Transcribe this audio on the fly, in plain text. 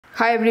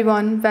Hi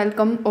everyone,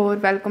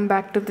 welcome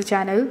back to the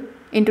channel.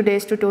 In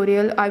today's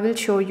tutorial, I will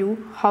show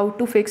you how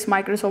to fix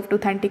Microsoft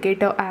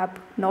Authenticator app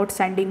not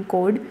sending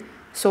code.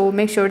 So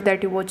make sure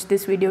that you watch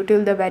this video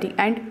till the very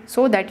end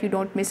so that you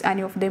don't miss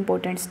any of the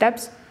important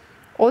steps.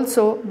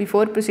 Also,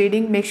 before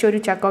proceeding, make sure you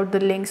check out the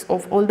links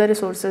of all the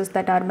resources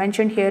that are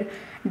mentioned here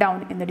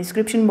down in the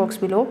description box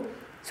below.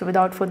 So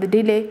without further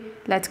delay,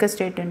 let's get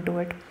straight into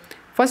it.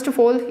 First of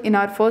all, in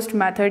our first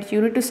method, you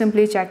need to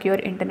simply check your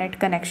internet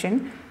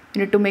connection.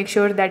 You need to make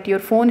sure that your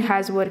phone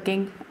has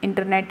working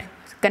internet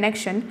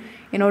connection.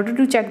 In order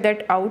to check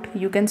that out,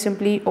 you can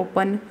simply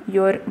open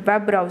your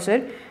web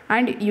browser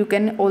and you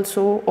can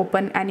also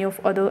open any of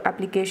other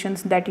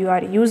applications that you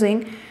are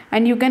using,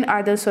 and you can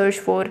either search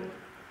for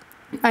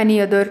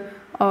any other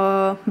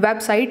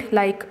website,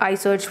 like I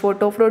search for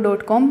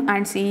tofro.com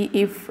and see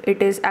if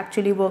it is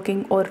actually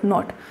working or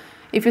not.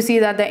 If you see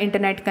that the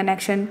internet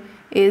connection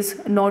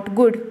is not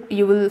good,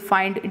 you will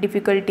find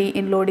difficulty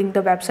in loading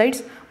the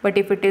websites. But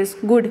if it is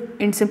good,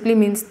 it simply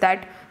means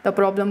that the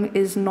problem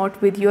is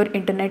not with your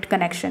internet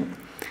connection.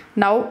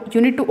 Now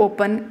you need to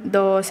open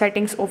the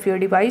settings of your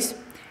device.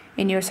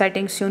 In your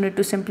settings, you need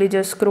to simply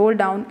just scroll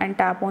down and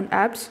tap on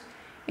apps.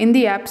 In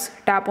the apps,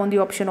 tap on the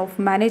option of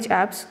manage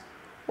apps.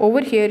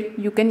 Over here,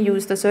 you can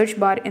use the search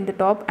bar in the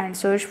top and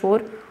search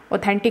for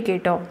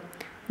Authenticator.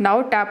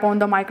 Now tap on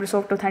the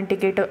Microsoft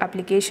Authenticator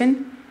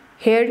application.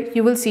 Here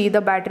you will see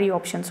the battery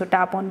option, so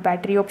tap on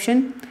battery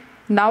option.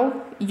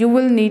 Now you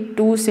will need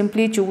to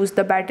simply choose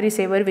the battery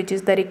saver, which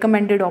is the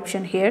recommended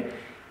option here.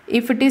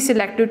 If it is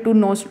selected to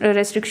no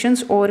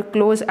restrictions or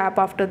close app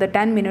after the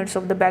 10 minutes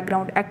of the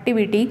background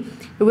activity,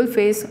 you will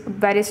face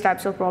various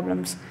types of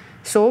problems.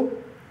 So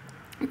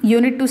you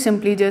need to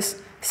simply just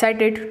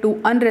set it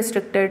to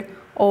unrestricted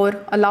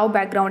or allow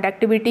background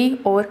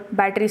activity or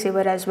battery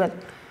saver as well.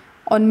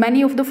 On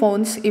many of the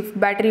phones, if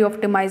battery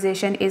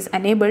optimization is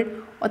enabled,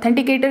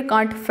 Authenticator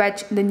can't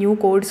fetch the new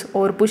codes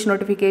or push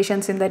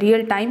notifications in the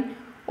real time.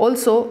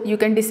 Also, you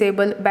can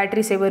disable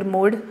battery saver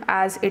mode,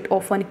 as it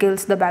often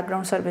kills the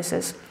background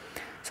services.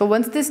 So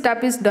once this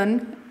step is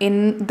done,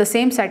 in the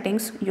same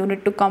settings, you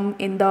need to come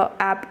in the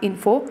app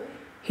info.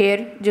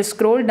 Here, just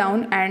scroll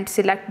down and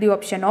select the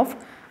option of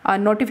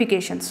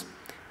notifications.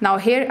 Now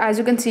here, as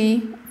you can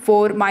see,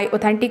 for my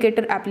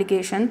Authenticator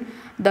application,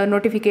 the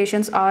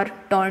notifications are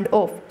turned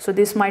off. So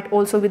this might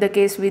also be the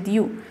case with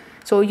you.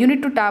 So you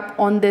need to tap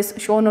on this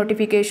show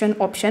notification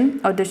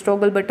option, or this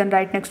toggle button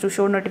right next to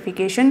show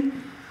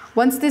notification.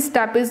 Once this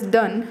step is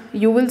done,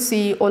 you will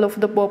see all of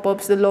the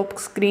pop-ups, the lock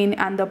screen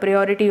and the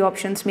priority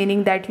options,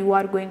 meaning that you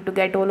are going to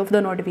get all of the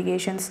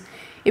notifications.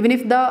 Even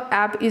if the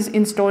app is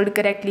installed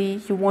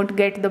correctly, you won't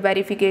get the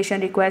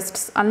verification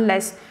requests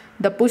unless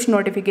the push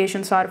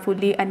notifications are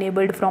fully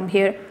enabled from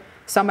here.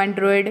 Some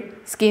Android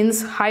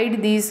skins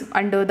hide these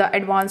under the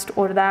advanced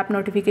or the app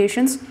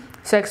notifications.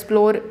 So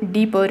explore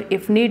deeper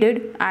if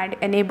needed and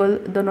enable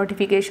the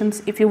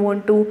notifications if you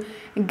want to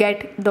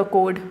get the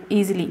code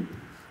easily.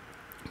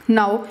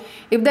 Now,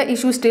 if the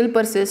issue still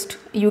persists,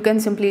 you can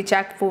simply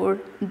check for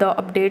the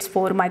updates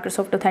for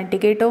Microsoft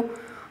Authenticator.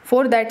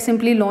 For that,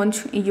 simply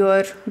launch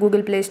your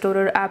Google Play Store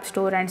or App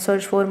Store and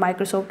search for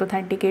Microsoft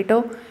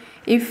Authenticator.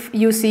 If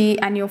you see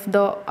any of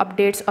the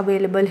updates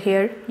available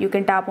here, you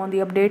can tap on the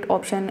update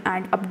option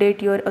and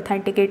update your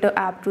Authenticator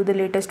app to the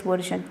latest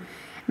version.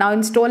 Now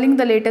installing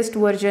the latest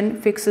version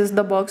fixes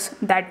the bugs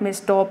that may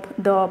stop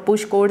the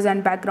push codes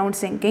and background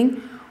syncing.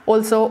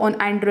 Also on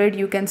Android,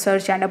 you can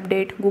search and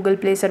update Google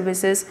Play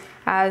services,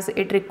 as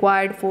it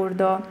required for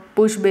the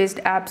push based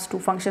apps to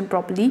function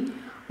properly.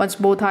 Once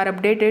both are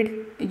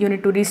updated, you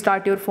need to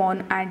restart your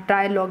phone and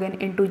try login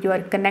into your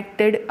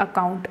connected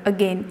account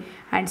again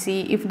and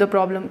see if the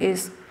problem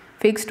is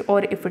fixed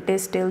or if it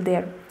is still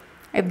there.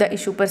 If the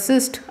issue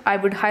persists, I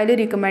would highly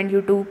recommend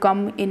you to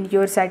come in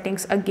your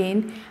settings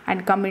again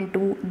and come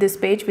into this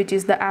page, which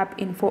is the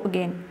app info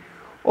again.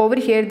 Over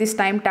here, this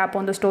time tap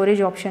on the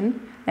storage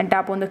option, then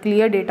tap on the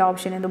clear data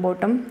option in the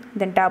bottom,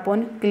 then tap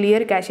on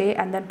clear cache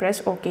and then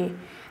press OK.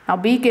 Now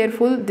be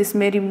careful, this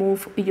may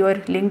remove your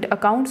linked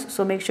accounts,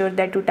 so make sure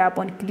that you tap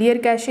on clear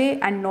cache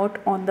and not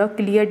on the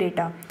clear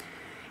data.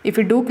 If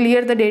you do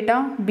clear the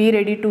data, be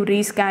ready to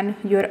rescan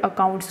your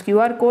account's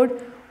QR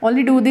code.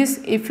 Only do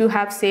this if you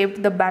have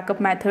saved the backup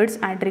methods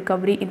and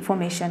recovery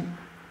information.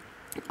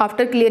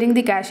 After clearing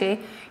the cache,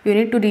 you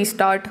need to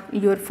restart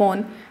your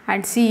phone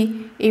and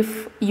see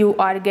if you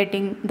are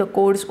getting the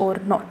codes or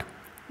not.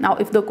 Now,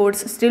 if the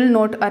codes still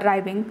not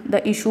arriving,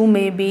 the issue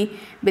may be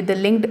with the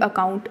linked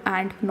account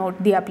and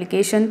not the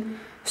application.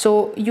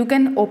 So you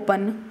can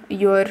open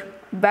your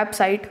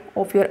website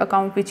of your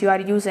account which you are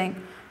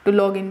using to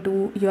log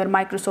into your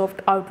Microsoft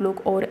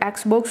Outlook or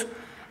Xbox.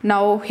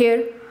 Now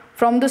here,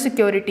 from the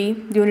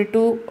security, you need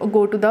to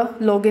go to the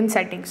login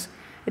settings.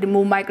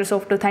 Remove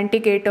Microsoft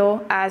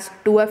Authenticator as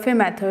 2FA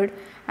method,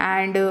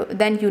 and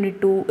then you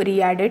need to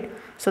re-add it.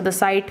 So the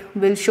site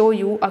will show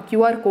you a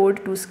QR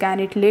code to scan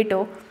it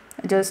later.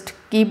 Just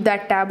keep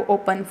that tab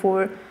open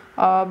for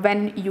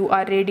when you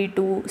are ready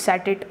to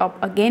set it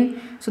up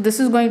again. So this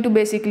is going to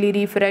basically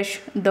refresh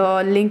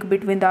the link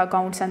between the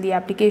accounts and the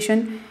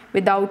application.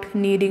 without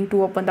needing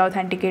to open the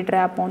Authenticator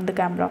app on the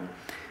camera.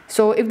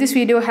 So if this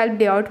video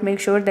helped you out, make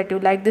sure that you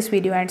like this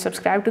video and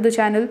subscribe to the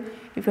channel.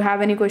 If you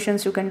have any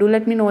questions, you can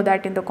let me know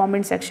that in the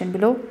comment section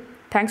below.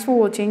 Thanks for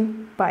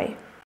watching. Bye.